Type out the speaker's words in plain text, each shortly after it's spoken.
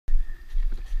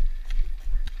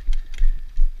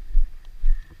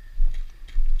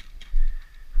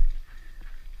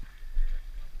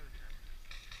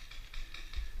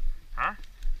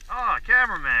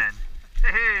cameraman.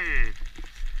 Hey!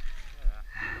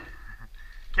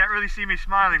 Can't really see me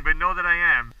smiling, but know that I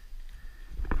am.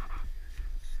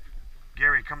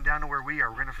 Gary, come down to where we are.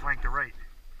 We're going to flank the right.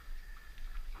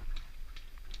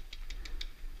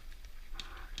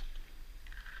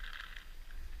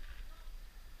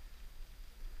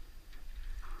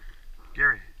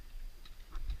 Gary.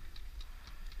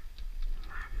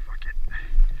 Fuck it.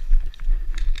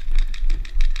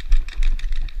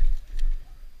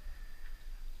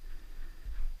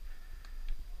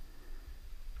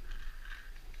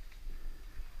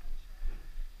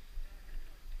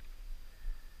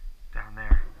 Down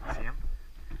there. See him?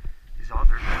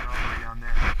 They're going all the way down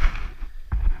there.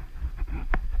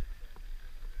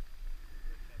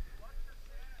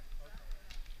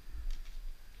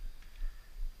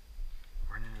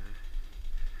 Running into this.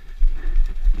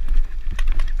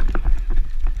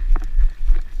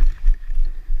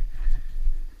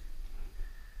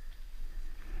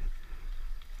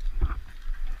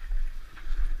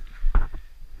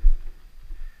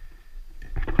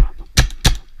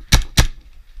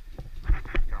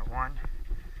 Got one.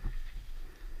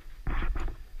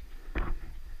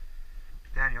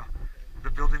 Daniel, the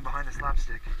building behind the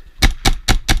slapstick.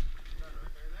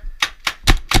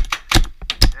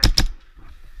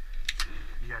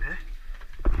 You got hit?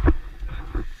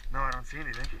 No, I don't see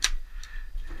anything.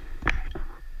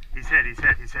 He's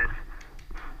hit.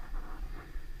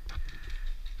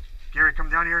 Gary, come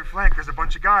down here and flank. There's a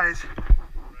bunch of guys.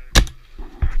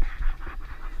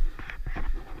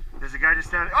 There's a guy just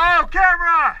standing. Oh,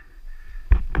 camera!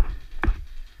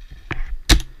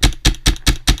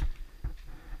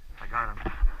 I got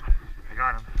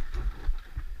him.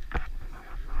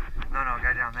 No,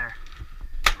 guy down there.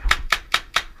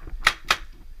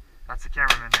 That's the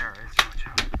cameraman there, right? So watch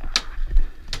out.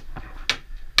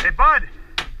 Hey, bud!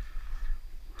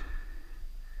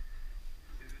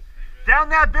 Down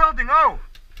that building, oh!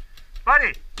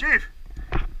 Buddy, Chief!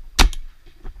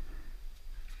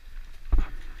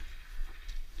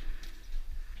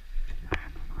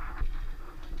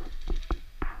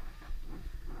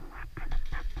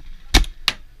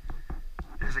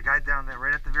 There's a guy down there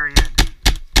right at the very end.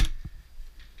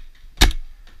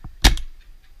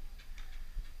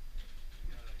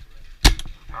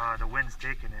 The wind's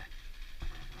taking it.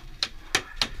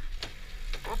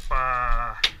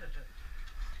 Opa!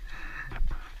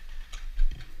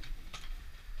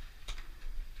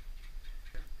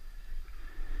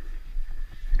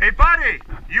 Hey buddy,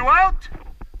 you out?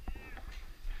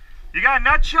 You got a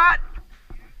nut shot?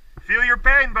 Feel your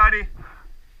pain, buddy.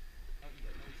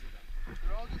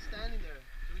 They're all just standing there.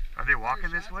 Are they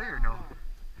walking this way or no?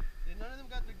 None of them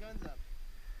got their guns up.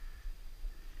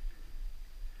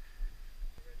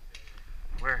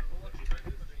 Where?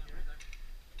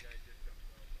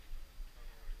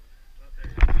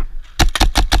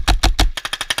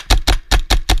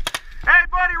 Hey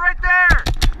buddy, right there!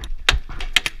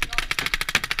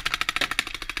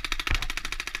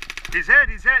 He's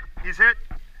hit.